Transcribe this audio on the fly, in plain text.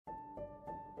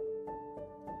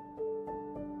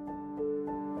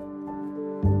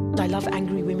I love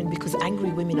angry women because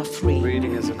angry women are free.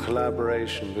 Reading is a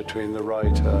collaboration between the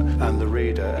writer and the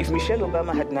reader. If Michelle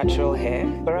Obama had natural hair,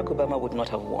 Barack Obama would not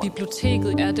have won.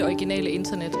 Biblioteket er det originale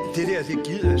internet. Det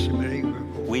gider jeg simpelthen ikke.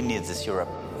 We need this Europe.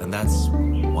 And that's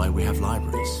why we have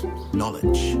libraries.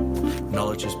 Knowledge.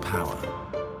 Knowledge is power.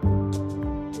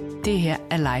 Det her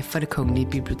er live fra Det Kongelige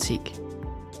Bibliotek.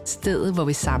 Stedet, hvor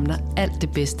vi samler alt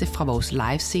det bedste fra vores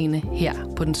livescene her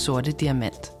på Den Sorte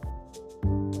Diamant.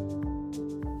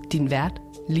 Din vært,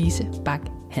 Lise Bak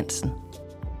Hansen.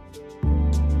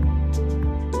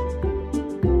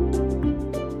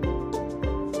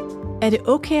 Er det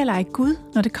okay at lege Gud,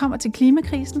 når det kommer til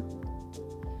klimakrisen?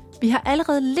 Vi har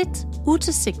allerede lidt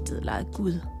utilsigtet leget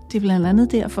Gud. Det er blandt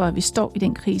andet derfor, at vi står i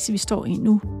den krise, vi står i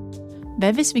nu.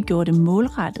 Hvad hvis vi gjorde det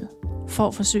målrettet for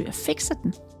at forsøge at fikse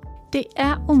den? Det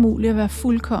er umuligt at være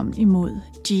fuldkommen imod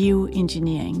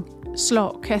geoengineering,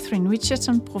 slår Catherine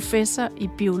Richardson, professor i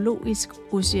biologisk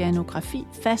oceanografi,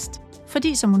 fast,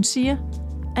 fordi, som hun siger,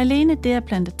 alene det at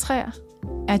plante træer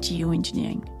er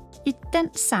geoengineering. I den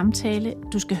samtale,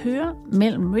 du skal høre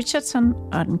mellem Richardson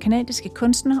og den kanadiske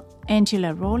kunstner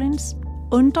Angela Rawlins,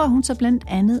 undrer hun sig blandt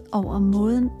andet over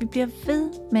måden, vi bliver ved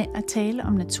med at tale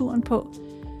om naturen på,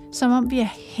 som om vi er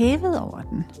hævet over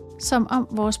den. Som om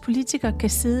vores politikere kan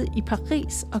sidde i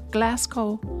Paris og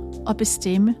Glasgow og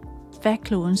bestemme, hvad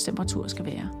klodens temperatur skal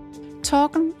være.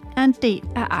 Talken er en del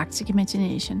af Arctic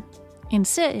Imagination. En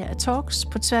serie af talks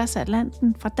på tværs af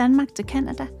Atlanten fra Danmark til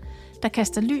Canada, der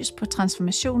kaster lys på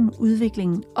transformationen,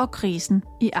 udviklingen og krisen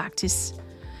i Arktis.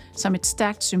 Som et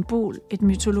stærkt symbol, et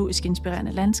mytologisk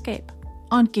inspirerende landskab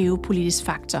og en geopolitisk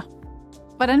faktor.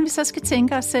 Hvordan vi så skal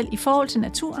tænke os selv i forhold til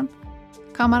naturen,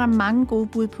 kommer der mange gode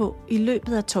bud på i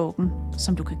løbet af talken,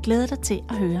 som du kan glæde dig til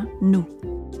at høre nu.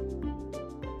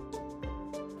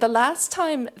 The last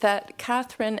time that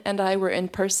Catherine and I were in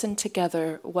person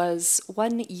together was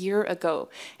 1 year ago,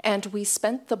 and we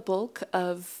spent the bulk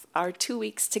of our 2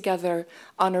 weeks together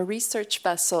on a research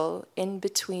vessel in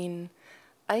between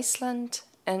Iceland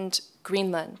and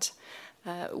Greenland.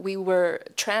 We were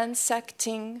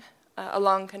transecting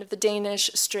along kind of the Danish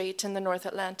Strait in the North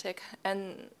Atlantic, and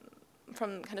from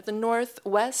kind of the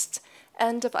northwest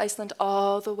end of Iceland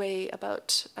all the way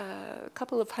about a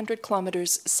couple of 100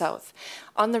 kilometers south.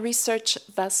 On the research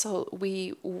vessel,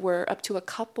 we were up to a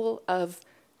couple of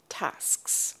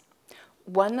tasks.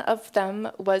 One of them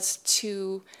was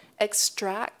to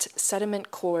extract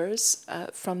sediment cores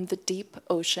from the deep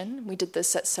ocean. We did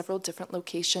this at several different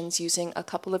locations using a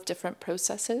couple of different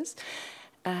processes.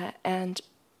 And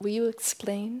will you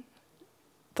explain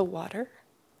the water?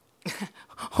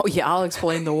 Oh yeah, I'll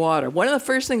explain the water. One of the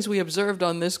first things we observed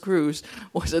on this cruise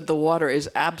was that the water is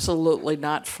absolutely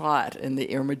not flat in the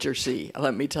Irminger Sea,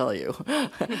 let me tell you.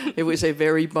 It was a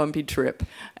very bumpy trip.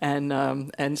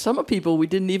 And some people we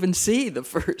didn't even see the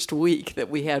first week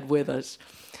that we had with us.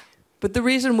 But the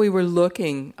reason we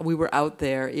were out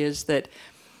there is that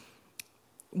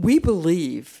we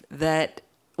believe that,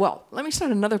 well, let me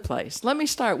start another place. Let me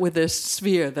start with this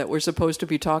sphere that we're supposed to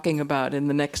be talking about in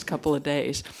the next couple of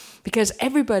days. Because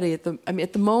everybody at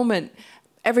the moment,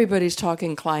 everybody's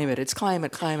talking climate. It's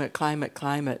climate, climate, climate,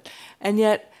 climate. And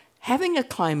yet, having a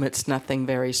climate's nothing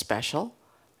very special.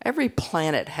 Every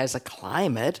planet has a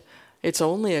climate. It's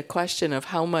only a question of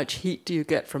how much heat do you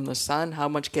get from the sun, how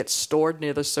much gets stored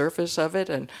near the surface of it,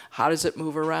 and how does it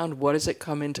move around, what does it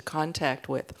come into contact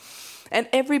with. And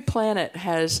every planet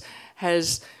has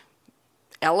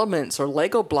elements or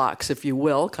Lego blocks, if you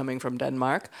will, coming from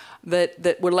Denmark,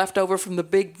 that were left over from the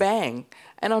Big Bang.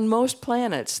 And on most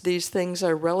planets, these things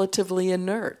are relatively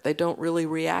inert. They don't really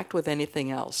react with anything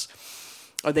else.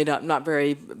 Or they not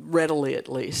very readily,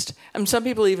 at least. And some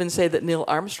people even say that Neil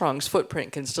Armstrong's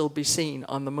footprint can still be seen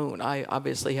on the moon. I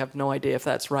obviously have no idea if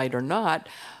that's right or not.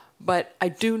 But I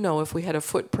do know if we had a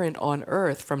footprint on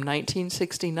Earth from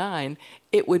 1969,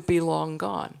 it would be long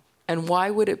gone. And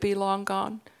why would it be long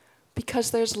gone?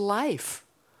 Because there's life.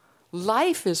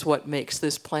 Life is what makes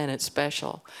this planet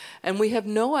special. And we have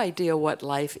no idea what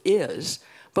life is,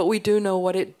 but we do know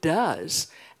what it does.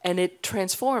 And it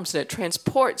transforms and it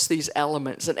transports these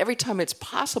elements. And every time it's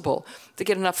possible to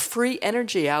get enough free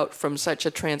energy out from such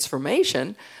a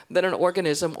transformation, that an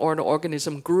organism or an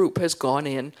organism group has gone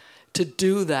in to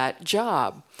do that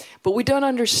job. But we don't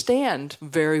understand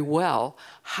very well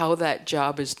how that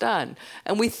job is done.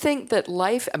 And we think that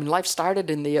life started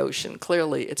in the ocean.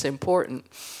 Clearly, it's important.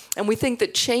 And we think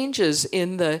that changes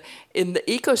in the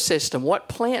ecosystem, what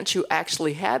plants you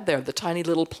actually had there, the tiny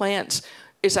little plants,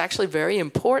 is actually very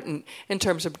important in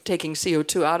terms of taking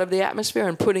CO2 out of the atmosphere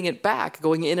and putting it back,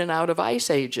 going in and out of ice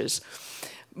ages.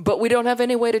 But we don't have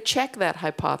any way to check that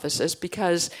hypothesis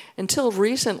because until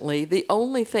recently, the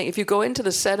only thing, if you go into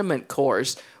the sediment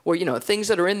cores, where, things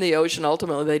that are in the ocean,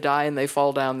 ultimately they die and they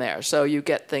fall down there. So you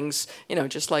get things,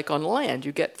 just like on land,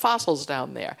 you get fossils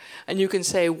down there. And you can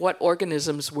say what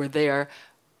organisms were there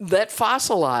that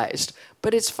fossilized,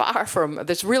 but it's far from,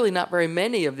 there's really not very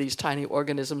many of these tiny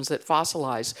organisms that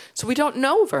fossilize. So we don't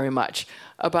know very much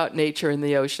about nature in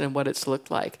the ocean and what it's looked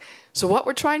like. So what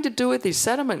we're trying to do with these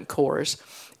sediment cores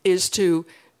is to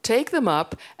take them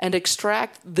up and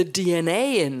extract the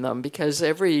DNA in them, because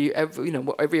every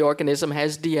organism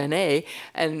has DNA,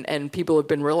 and people have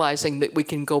been realizing that we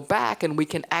can go back and we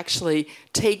can actually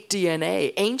take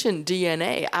DNA, ancient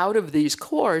DNA, out of these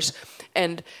cores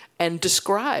and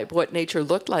describe what nature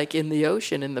looked like in the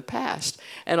ocean in the past.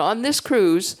 And on this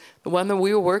cruise, the one that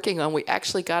we were working on, we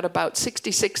actually got about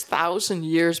 66,000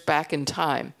 years back in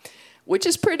time, which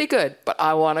is pretty good, but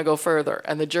I want to go further.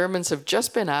 And the Germans have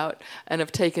just been out and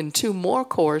have taken 2 more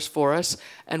cores for us,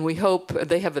 and we hope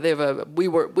we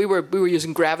were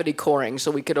using gravity coring,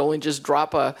 so we could only just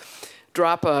drop a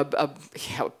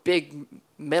big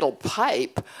metal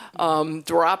pipe,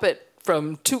 drop it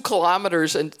from 2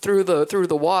 kilometers and through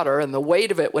the water, and the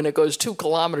weight of it, when it goes 2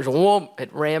 kilometers, whoom,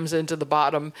 it rams into the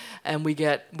bottom, and we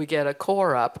get a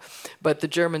core up. But the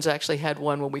Germans actually had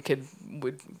one where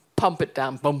would pump it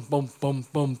down, boom, boom, boom,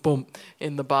 boom, boom,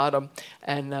 in the bottom,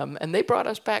 and they brought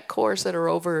us back cores that are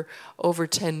over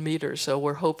 10 meters. So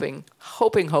we're hoping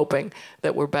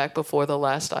that we're back before the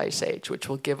last ice age, which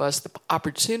will give us the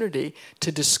opportunity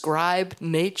to describe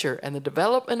nature and the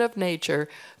development of nature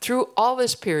through all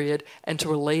this period and to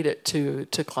relate it to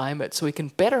climate, so we can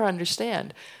better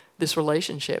understand this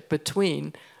relationship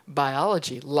between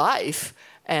biology, life,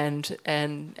 and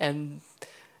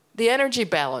the energy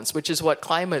balance, which is what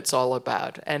climate's all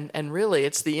about. And really,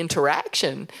 it's the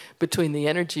interaction between the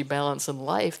energy balance and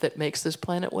life that makes this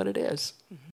planet what it is.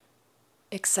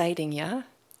 Exciting, yeah?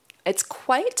 It's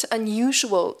quite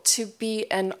unusual to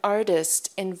be an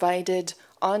artist invited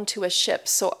onto a ship.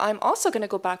 So I'm also going to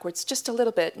go backwards just a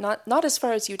little bit, not as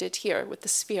far as you did here with the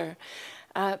sphere.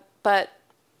 But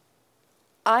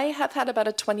I have had about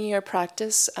a 20-year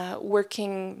practice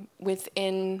working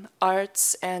within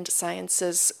arts and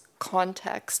sciences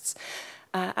contexts.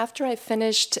 After I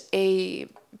finished a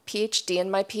PhD,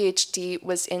 and my PhD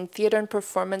was in theater and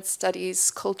performance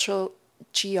studies, cultural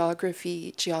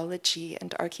geography, geology,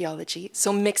 and archaeology,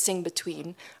 so mixing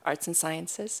between arts and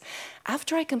sciences.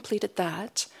 After I completed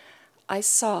that, I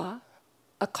saw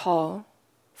a call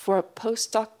for a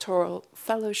postdoctoral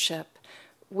fellowship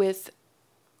with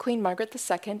Queen Margaret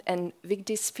II and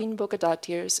Vigdis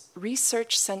Finnbogadottir's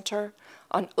Research Center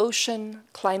on Ocean,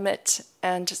 Climate,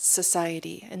 and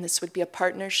Society. And this would be a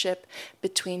partnership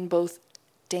between both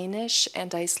Danish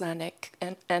and Icelandic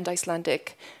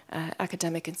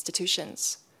academic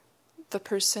institutions. The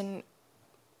person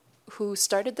who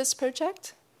started this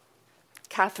project?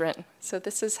 Catherine. So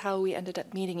this is how we ended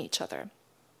up meeting each other.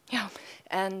 Yeah.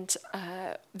 And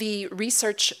the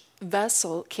research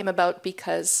vessel came about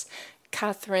because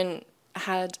Catherine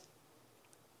had,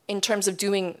 in terms of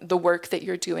doing the work that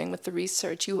you're doing with the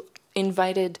research, you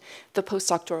invited the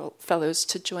postdoctoral fellows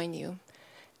to join you.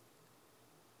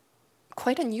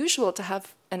 Quite unusual to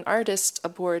have an artist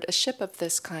aboard a ship of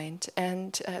this kind,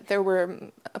 and there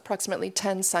were approximately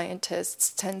 10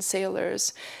 scientists, 10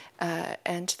 sailors,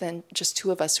 and then just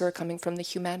 2 of us who are coming from the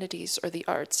humanities or the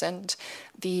arts. And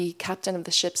the captain of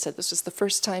the ship said this was the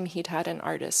first time he'd had an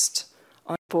artist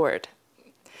on board.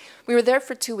 We were there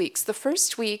for 2 weeks. The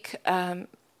first week, I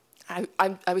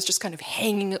was just kind of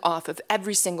hanging off of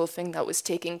every single thing that was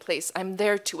taking place. I'm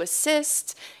there to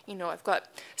assist. I've got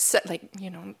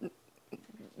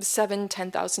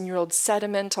 10,000-year-old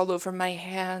sediment all over my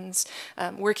hands,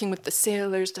 working with the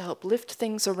sailors to help lift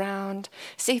things around,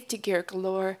 safety gear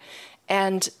galore,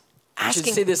 and asking... You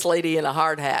should see this lady in a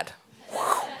hard hat.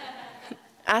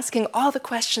 Asking all the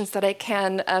questions that I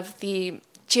can of the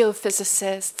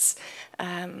geophysicists,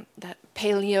 the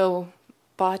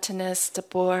paleobotanist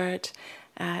aboard,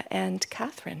 and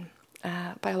Catherine,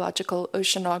 biological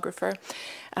oceanographer,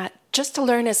 just to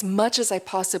learn as much as I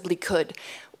possibly could.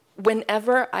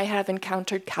 Whenever I have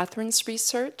encountered Catherine's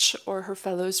research or her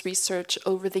fellows' research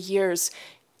over the years,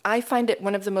 I find it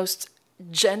one of the most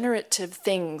generative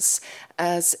things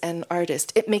as an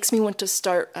artist. It makes me want to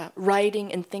start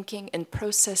writing and thinking and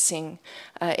processing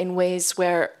in ways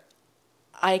where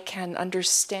I can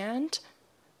understand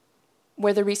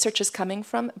where the research is coming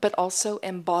from, but also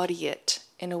embody it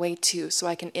in a way too, so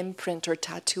I can imprint or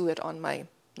tattoo it on my,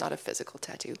 not a physical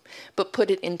tattoo, but put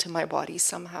it into my body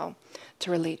somehow to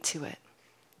relate to it.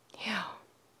 Yeah.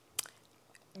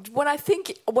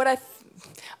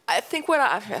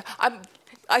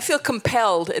 I feel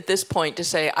compelled at this point to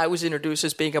say I was introduced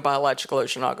as being a biological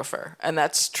oceanographer, and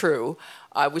that's true.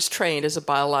 I was trained as a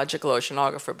biological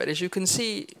oceanographer, but as you can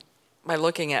see by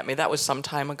looking at me, that was some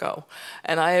time ago.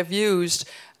 And I have used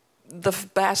the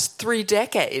past 3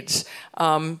 decades,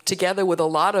 together with a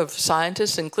lot of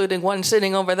scientists, including one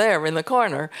sitting over there in the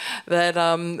corner,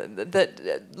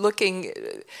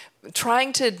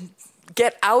 trying to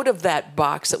get out of that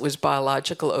box that was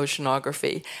biological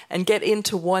oceanography and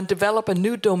develop a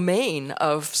new domain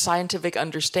of scientific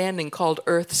understanding called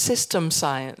Earth System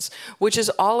Science, which is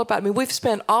all about, we've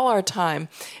spent all our time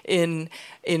in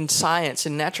science,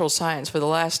 in natural science for the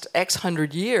last X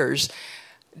hundred years,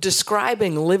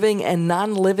 describing living and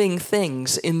non-living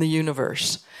things in the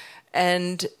universe.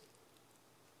 And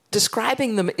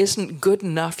describing them isn't good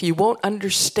enough. You won't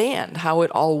understand how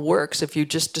it all works if you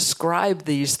just describe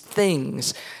these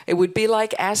things. It would be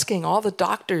like asking all the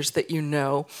doctors that you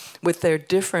know with their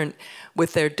different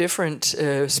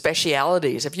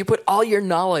specialities. If you put all your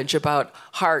knowledge about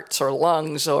hearts or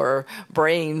lungs or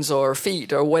brains or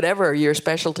feet or whatever your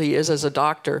specialty is as a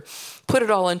doctor, put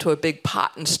it all into a big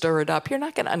pot and stir it up, you're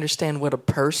not going to understand what a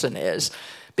person is.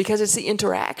 Because it's the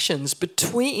interactions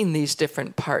between these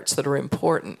different parts that are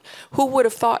important. Who would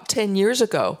have thought 10 years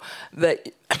ago that...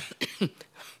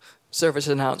 Service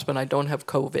announcement, I don't have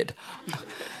COVID.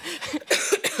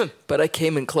 But I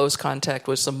came in close contact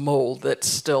with some mold that's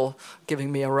still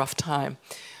giving me a rough time.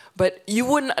 But you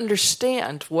wouldn't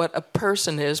understand what a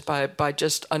person is by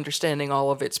just understanding all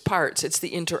of its parts. It's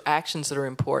the interactions that are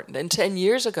important. And 10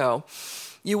 years ago,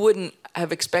 you wouldn't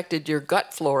have expected your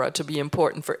gut flora to be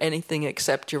important for anything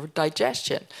except your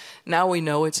digestion. Now we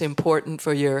know it's important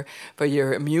for your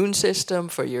immune system,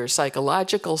 for your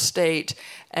psychological state,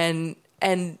 and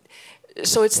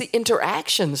so it's the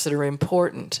interactions that are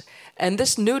important. And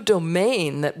this new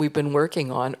domain that we've been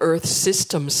working on, Earth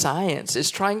System Science,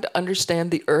 is trying to understand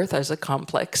the Earth as a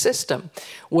complex system,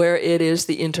 where it is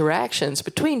the interactions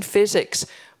between physics,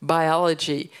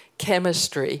 biology,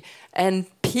 chemistry, and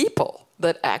people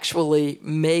that actually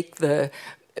make the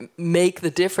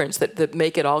difference, that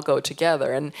make it all go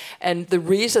together. And the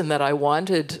reason that I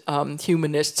wanted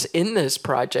humanists in this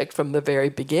project from the very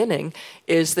beginning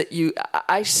is that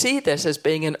I see this as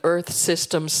being an Earth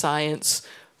System Science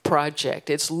project.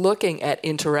 It's looking at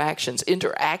interactions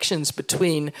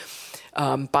between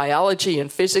biology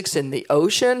and physics in the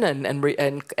ocean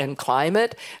and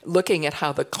climate, looking at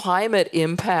how the climate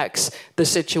impacts the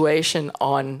situation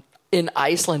in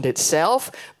Iceland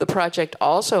itself. The project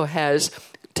also has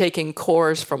taken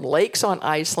cores from lakes on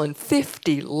Iceland,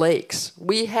 50 lakes.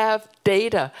 We have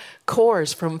data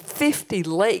cores from 50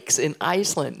 lakes in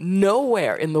Iceland.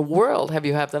 Nowhere in the world have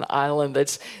an island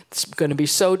that's going to be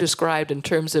so described in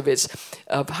terms of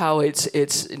how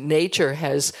its nature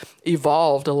has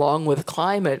evolved along with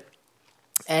climate.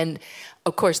 And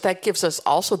of course, that gives us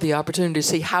also the opportunity to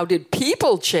see how did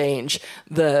people change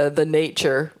the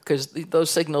nature, because those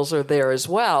signals are there as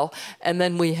well. And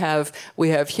then we have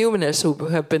humanists who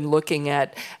have been looking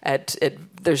at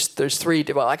there's 3,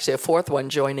 well, actually a 4th one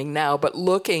joining now, but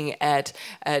looking at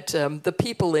the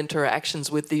people interactions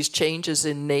with these changes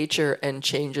in nature and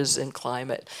changes in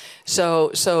climate.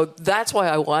 So that's why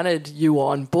I wanted you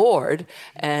on board,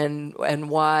 and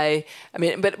why,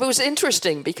 but it was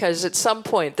interesting because at some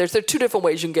point, there are 2 different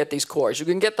ways you can get these cores. You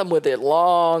can get them with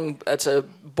it's a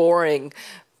boring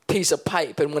piece of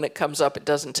pipe, and when it comes up, it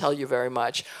doesn't tell you very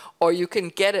much. Or you can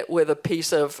get it with a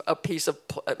piece of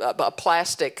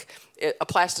plastic.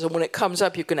 So when it comes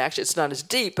up, you can actually, it's not as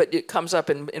deep, but it comes up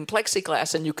in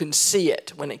plexiglass, and you can see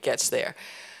it when it gets there.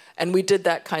 And we did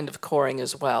that kind of coring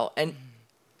as well. And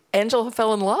Angela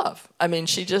fell in love.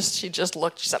 She just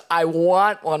looked. She said, "I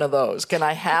want one of those. Can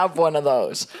I have one of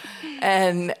those?"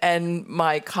 And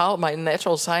my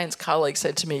natural science colleague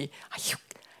said to me,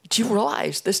 "Do you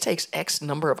realize this takes X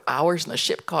number of hours, and the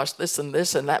ship costs this,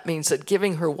 and that means that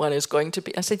giving her one is going to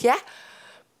be..." I said, "Yeah,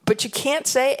 but you can't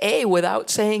say A without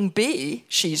saying B.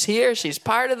 She's here, she's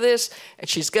part of this, and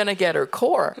she's going to get her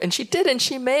core." And she did, and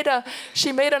she made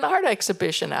an art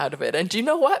exhibition out of it. And do you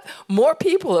know what? More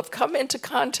people have come into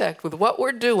contact with what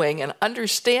we're doing and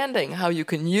understanding how you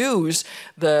can use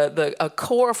a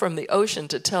core from the ocean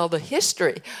to tell the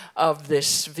history of this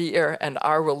sphere and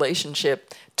our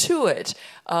relationship to it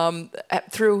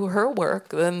through her work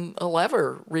than I'll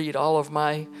ever read all of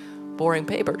my boring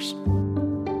papers.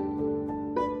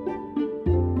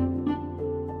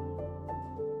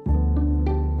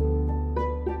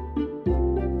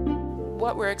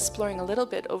 What we're exploring a little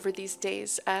bit over these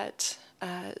days at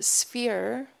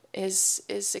Sphere is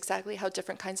exactly how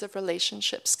different kinds of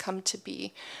relationships come to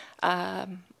be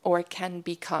or can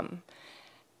become.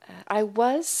 I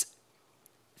was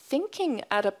thinking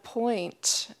at a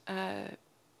point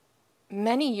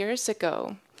many years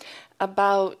ago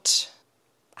about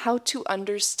how to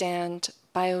understand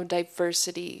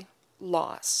biodiversity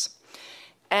loss.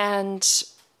 And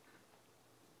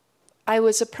I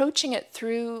was approaching it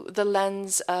through the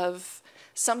lens of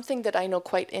something that I know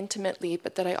quite intimately,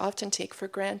 but that I often take for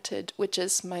granted, which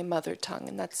is my mother tongue,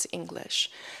 and that's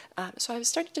English. So I was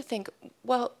starting to think,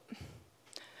 well,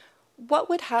 what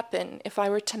would happen if I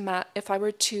were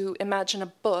to imagine a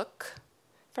book,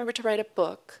 if I were to write a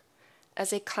book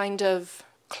as a kind of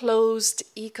closed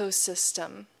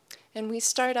ecosystem? And we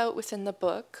start out within the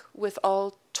book with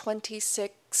all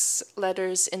 26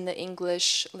 letters in the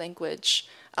English language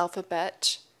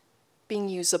alphabet being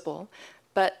usable,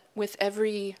 but with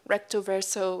every recto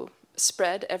verso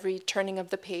spread, every turning of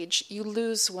the page, you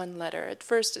lose one letter. At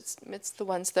first, it's the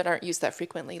ones that aren't used that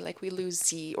frequently, like we lose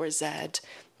Z or Z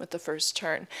with the first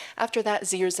turn. After that,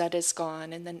 Z or Z is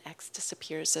gone, and then X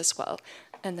disappears as well,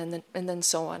 and then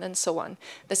so on and so on.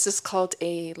 This is called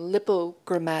a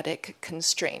lipogrammatic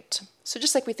constraint. So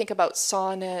just like we think about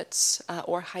sonnets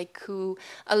or haiku,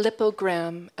 a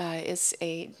lipogram is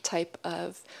a type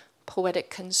of poetic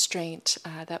constraint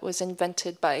that was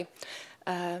invented by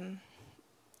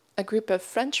a group of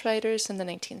French writers in the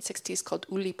 1960s called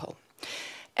Oulipo.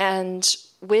 And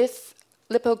with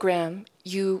lipogram,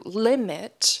 you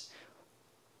limit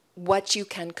what you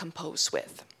can compose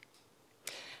with.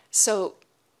 So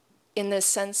in the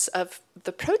sense of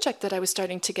the project that I was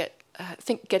starting to get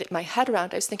my head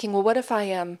around, I was thinking, well, what if I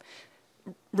am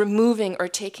removing or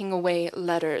taking away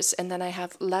letters, and then I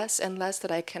have less and less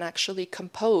that I can actually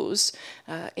compose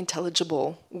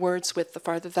intelligible words with the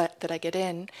farther that I get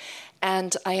in.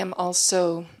 And I am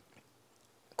also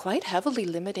quite heavily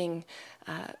limiting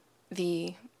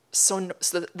the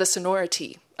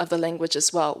sonority of the language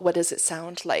as well. What does it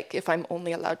sound like if I'm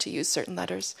only allowed to use certain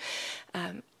letters?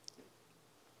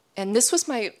 And this was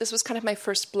kind of my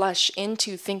first blush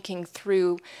into thinking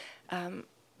through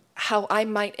how I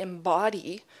might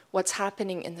embody what's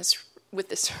happening with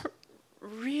this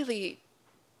really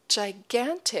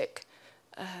gigantic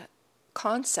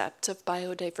concept of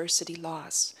biodiversity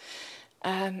loss.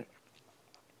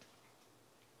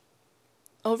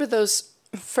 Over those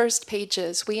first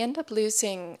pages, we end up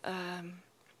losing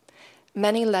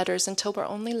many letters until we're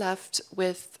only left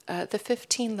with the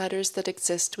 15 letters that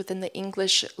exist within the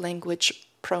English language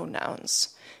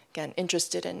pronouns. Again,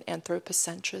 interested in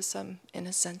anthropocentrism in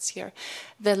a sense here.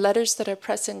 The letters that are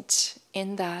present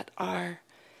in that are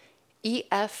E,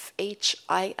 F, H,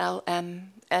 I, L,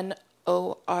 M, N,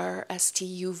 O, R, S, T,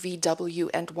 U, V, W,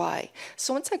 and Y.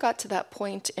 So once I got to that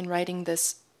point in writing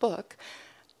this book,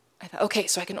 I thought, okay,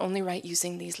 so I can only write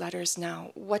using these letters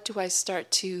now. What do I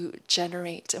start to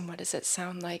generate, and what does it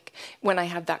sound like when I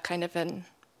have that kind of an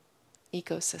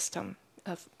ecosystem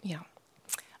of,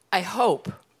 I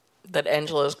hope that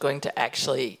Angela is going to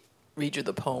actually read you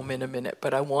the poem in a minute,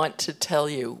 but I want to tell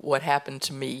you what happened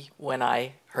to me when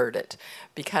I heard it,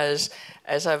 because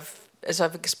as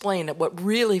I've explained, what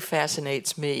really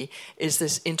fascinates me is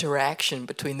this interaction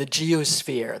between the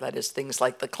geosphere, that is things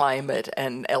like the climate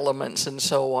and elements and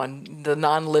so on, the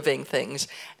non-living things,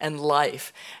 and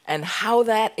life, and how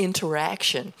that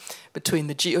interaction between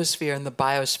the geosphere and the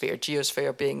biosphere,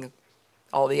 geosphere being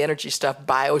all the energy stuff,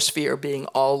 biosphere being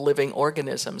all living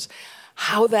organisms,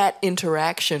 how that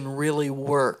interaction really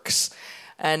works.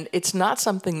 And it's not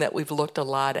something that we've looked a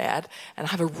lot at, and I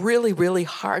have a really, really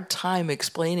hard time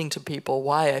explaining to people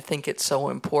why I think it's so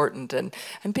important. And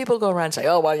people go around and say,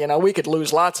 oh, well, we could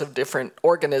lose lots of different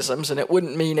organisms and it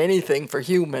wouldn't mean anything for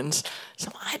humans. So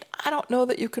I don't know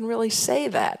that you can really say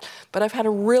that, but I've had a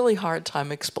really hard time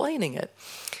explaining it.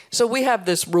 So we have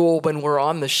this rule when we're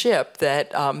on the ship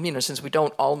that, since we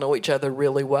don't all know each other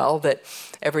really well, that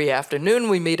every afternoon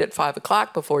we meet at 5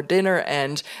 o'clock before dinner,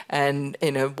 and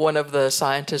one of the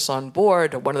scientists on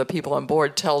board, or one of the people on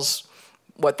board, tells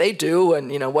what they do and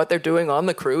what they're doing on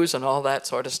the cruise and all that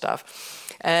sort of stuff.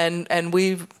 And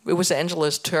it was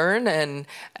Angela's turn, and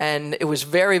it was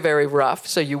very, very rough.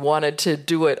 So you wanted to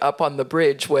do it up on the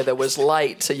bridge where there was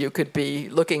light, so you could be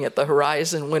looking at the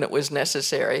horizon when it was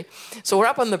necessary. So we're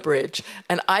up on the bridge,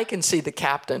 and I can see the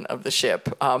captain of the ship.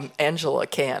 Angela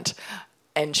can't,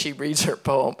 and she reads her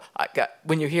poem.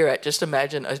 When you hear it, just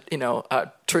imagine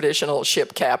a traditional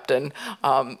ship captain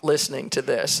listening to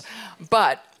this,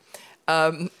 but.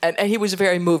 And he was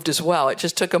very moved as well. It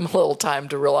just took him a little time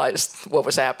to realize what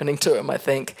was happening to him, I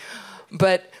think.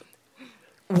 But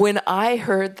when I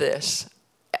heard this,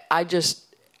 I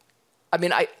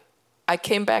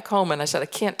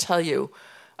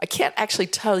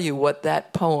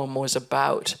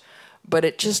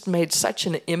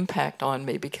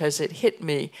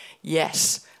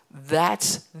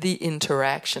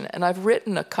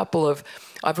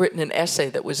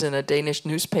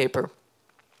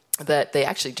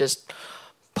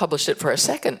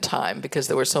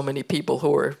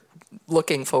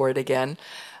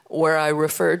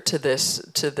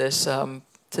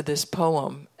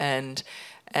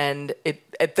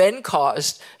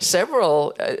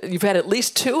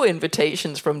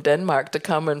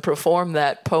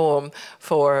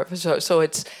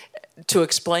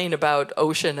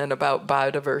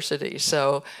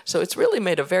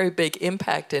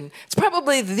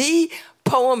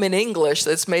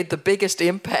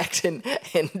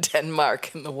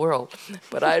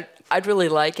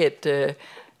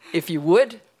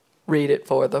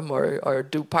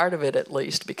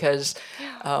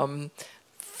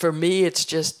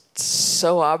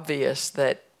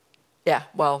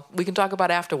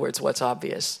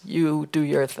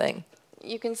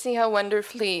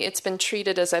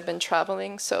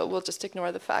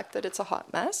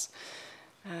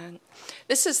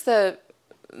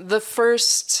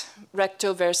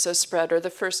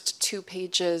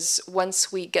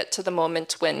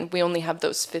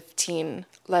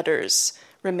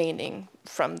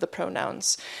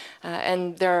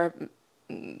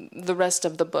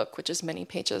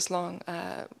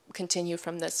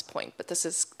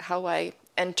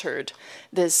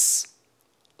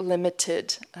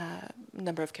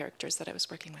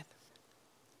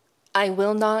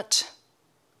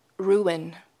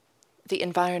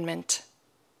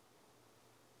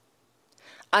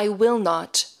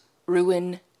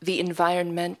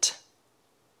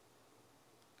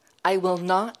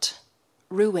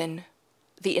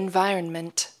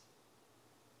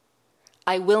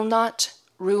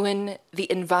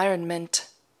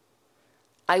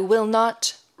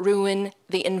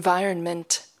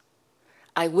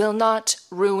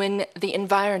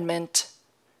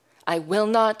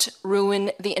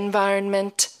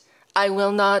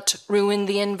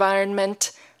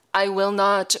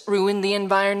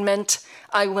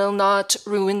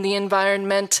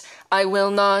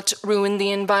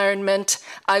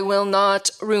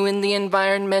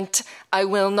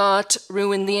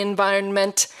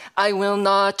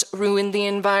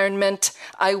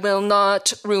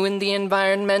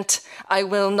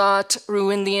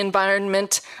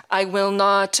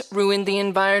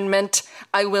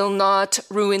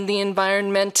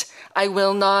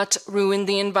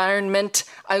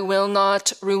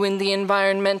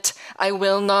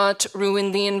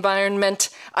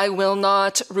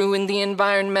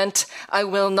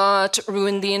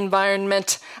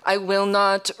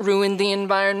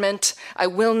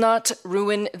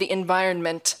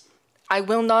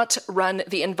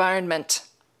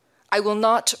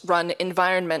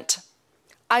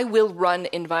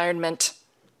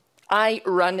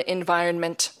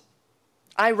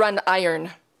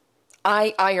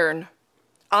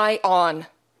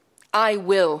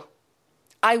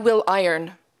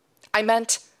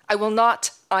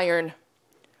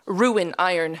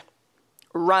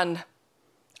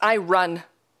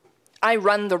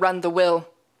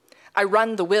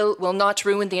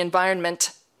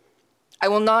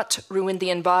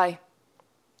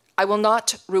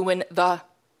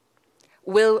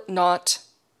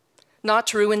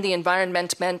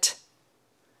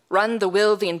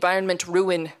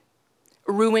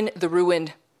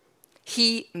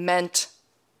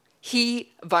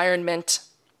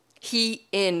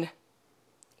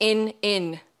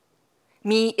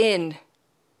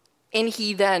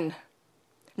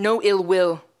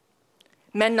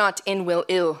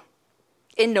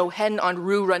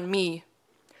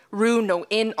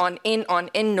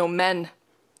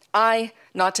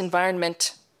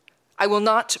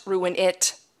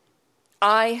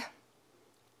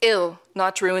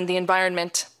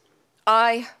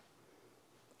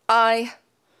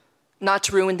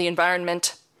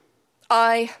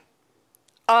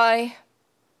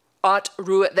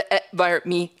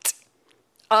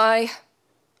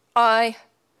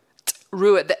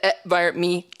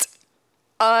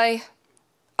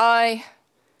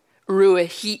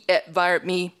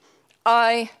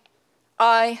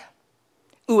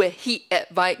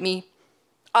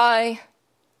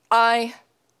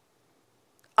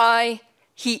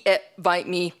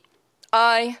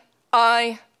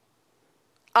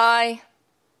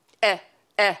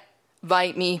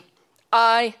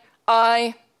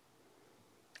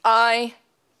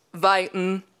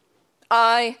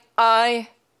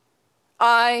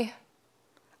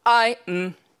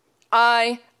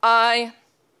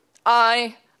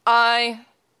I.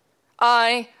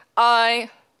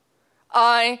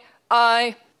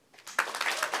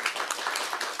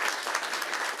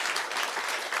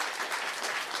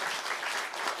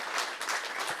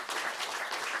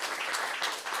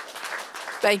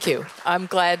 Thank you. I'm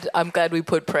glad we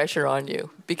put pressure on you,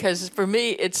 because for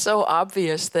me it's so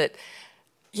obvious that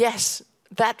yes,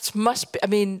 that must be. I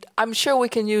mean, I'm sure we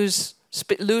can use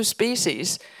lose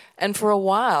species, and for a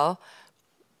while,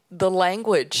 the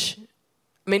language.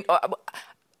 I mean,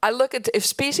 I look at if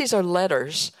species are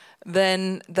letters,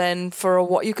 then for a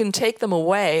while you can take them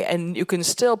away, and you can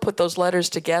still put those letters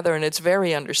together, and it's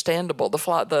very understandable.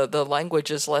 The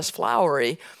language is less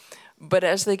flowery. But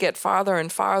as they get farther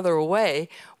and farther away,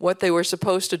 what they were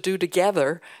supposed to do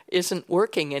together isn't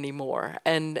working anymore.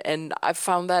 And I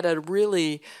found that a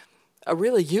really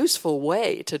useful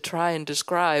way to try and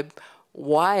describe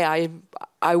why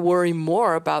I worry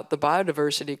more about the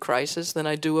biodiversity crisis than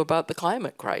I do about the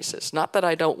climate crisis. Not that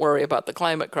I don't worry about the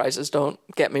climate crisis, don't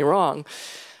get me wrong.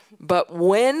 But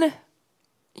when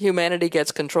humanity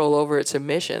gets control over its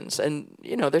emissions, and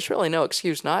there's really no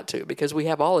excuse not to, because we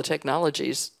have all the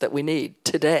technologies that we need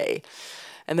today,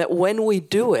 and that when we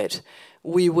do it,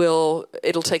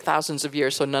 it'll take thousands of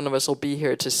years, so none of us will be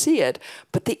here to see it,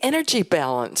 but the energy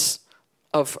balance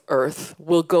of Earth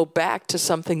will go back to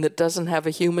something that doesn't have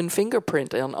a human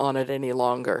fingerprint on it any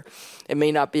longer. It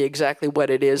may not be exactly what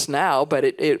it is now, but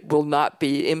it will not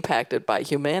be impacted by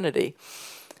humanity.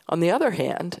 On the other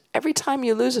hand, every time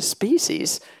you lose a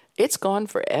species, it's gone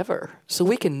forever. So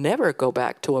we can never go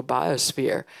back to a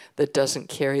biosphere that doesn't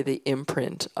carry the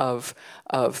imprint of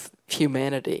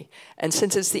humanity. And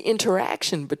since it's the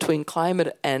interaction between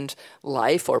climate and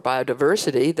life or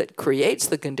biodiversity that creates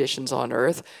the conditions on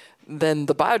Earth, then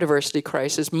the biodiversity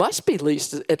crisis must be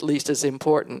at least as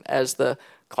important as the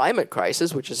climate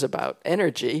crisis, which is about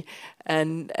energy.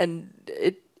 And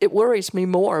it worries me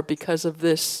more because of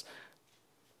this.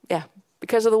 Yeah,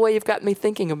 because of the way you've got me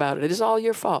thinking about it. It is all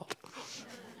your fault.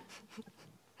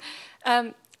 I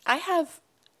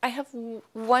have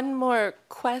one more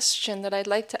question that I'd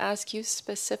like to ask you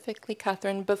specifically,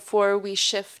 Catherine, before we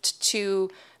shift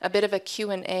to a bit of a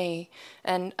Q&A.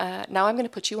 And now I'm going to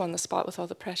put you on the spot with all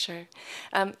the pressure.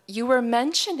 You were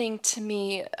mentioning to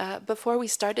me before we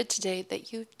started today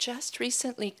that you just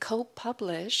recently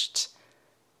co-published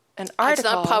an article.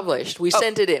 It's not published. We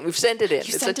sent it in. We've sent it in.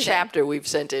 It's a chapter we've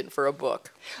sent in for a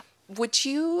book. Would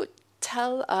you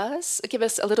give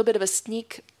us a little bit of a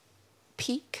sneak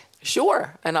peek?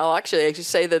 Sure. And I'll actually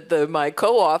say that my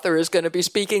co-author is going to be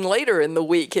speaking later in the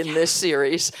week in this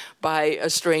series by a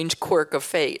strange quirk of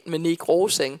fate, Monique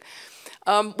Rosing.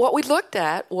 What we looked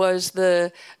at was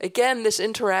this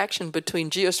interaction between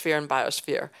geosphere and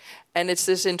biosphere. And it's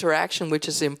this interaction which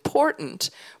is important.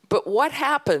 But what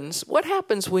happens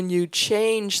when you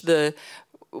change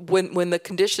when the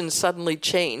conditions suddenly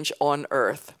change on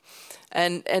Earth?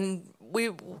 And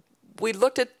we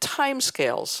looked at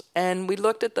timescales, and we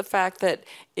looked at the fact that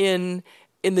in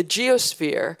the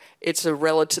geosphere,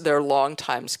 there are long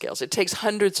timescales. It takes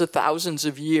hundreds of thousands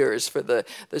of years for the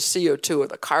CO2 or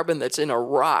the carbon that's in a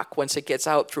rock, once it gets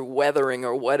out through weathering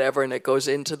or whatever, and it goes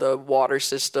into the water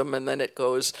system, and then it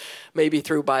goes maybe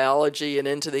through biology and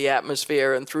into the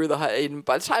atmosphere, and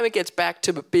by the time it gets back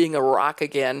to being a rock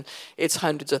again, it's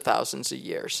hundreds of thousands of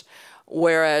years.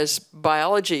 Whereas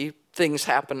biology, things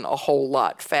happen a whole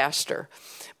lot faster.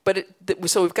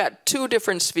 So we've got two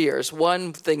different spheres.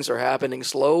 One, things are happening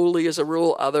slowly as a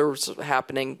rule, others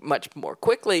happening much more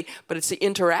quickly, but it's the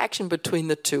interaction between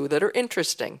the two that are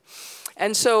interesting.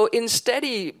 And so in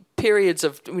steady periods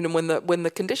of, when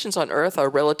the conditions on Earth are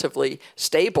relatively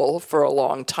stable for a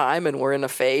long time, and we're in a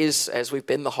phase, as we've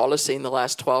been the Holocene the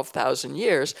last 12,000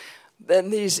 years, then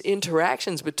these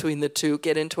interactions between the two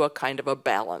get into a kind of a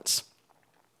balance.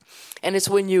 And it's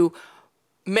when you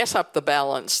mess up the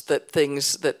balance that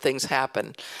things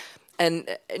happen. And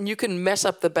you can mess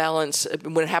up the balance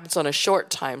when it happens on a short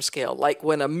time scale, like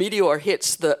when a meteor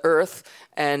hits the Earth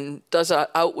and does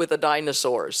out with the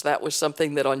dinosaurs. That was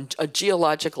something that on a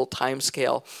geological time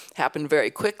scale happened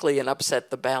very quickly and upset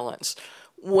the balance.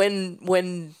 When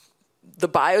the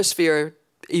biosphere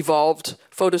evolved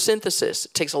photosynthesis,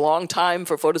 it takes a long time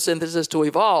for photosynthesis to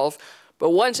evolve, but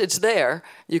once it's there,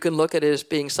 you can look at it as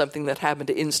being something that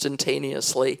happened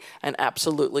instantaneously and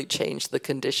absolutely changed the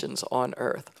conditions on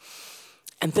Earth.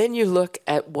 And then you look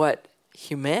at what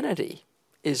humanity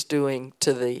is doing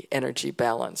to the energy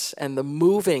balance and the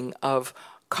moving of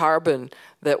carbon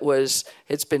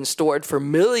it's been stored for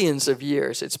millions of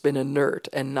years. It's been inert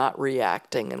and not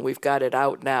reacting, and we've got it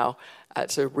out now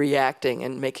to reacting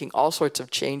and making all sorts of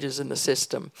changes in the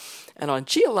system. And on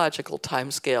geological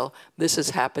timescale, this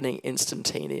is happening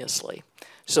instantaneously.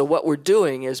 So what we're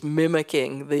doing is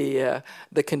mimicking the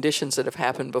conditions that have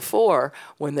happened before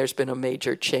when there's been a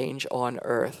major change on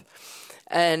Earth.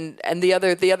 And the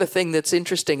other thing that's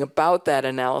interesting about that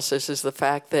analysis is the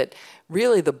fact that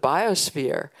really the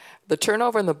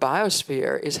turnover in the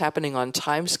biosphere is happening on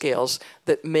timescales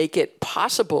that make it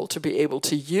possible to be able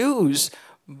to use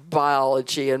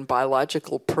biology and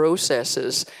biological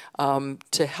processes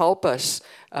to help us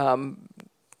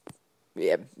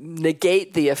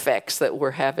negate the effects that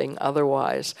we're having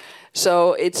otherwise.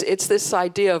 So it's this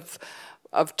idea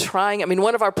of trying. I mean,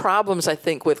 one of our problems, I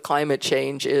think, with climate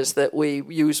change is that we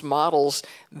use models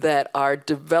that are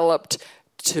developed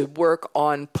to work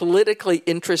on politically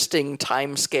interesting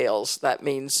timescales. That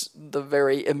means the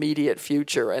very immediate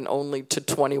future and only to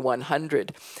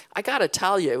 2100. I got to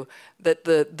tell you that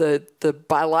the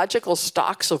biological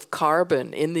stocks of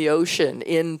carbon in the ocean,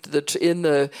 in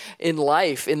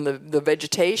life, in the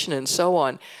vegetation and so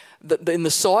on, in the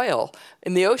soil,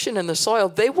 in the ocean and the soil,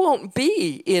 they won't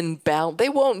be they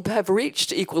won't have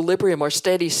reached equilibrium or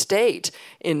steady state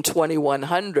in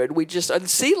 2100.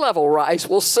 Sea level rise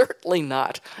will certainly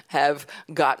not have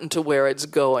gotten to where it's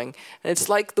going. And it's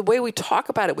like the way we talk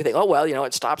about it, we think, oh, well,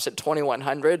 it stops at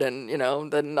 2100 and,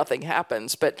 then nothing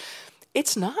happens. But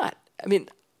it's not. I mean,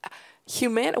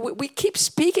 we keep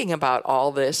speaking about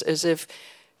all this as if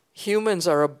humans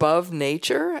are above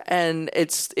nature, and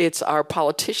it's our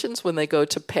politicians when they go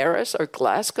to Paris or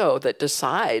Glasgow that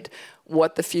decide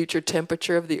what the future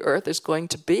temperature of the Earth is going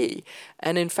to be.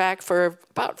 And in fact, for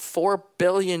about 4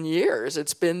 billion years,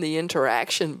 it's been the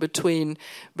interaction between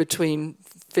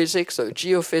physics or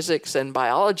geophysics and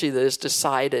biology that has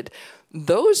decided.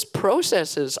 Those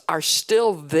processes are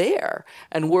still there,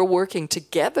 and we're working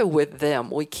together with them.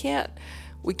 We can't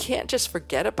just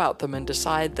forget about them and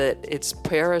decide that it's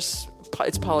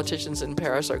politicians in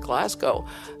Paris or Glasgow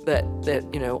that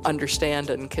understand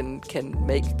and can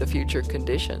make the future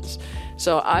conditions.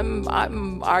 So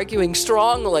I'm arguing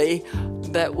strongly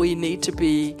that we need to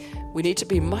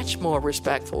be much more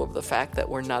respectful of the fact that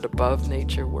we're not above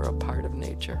nature, we're a part of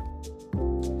nature.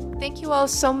 Thank you all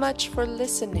so much for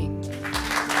listening.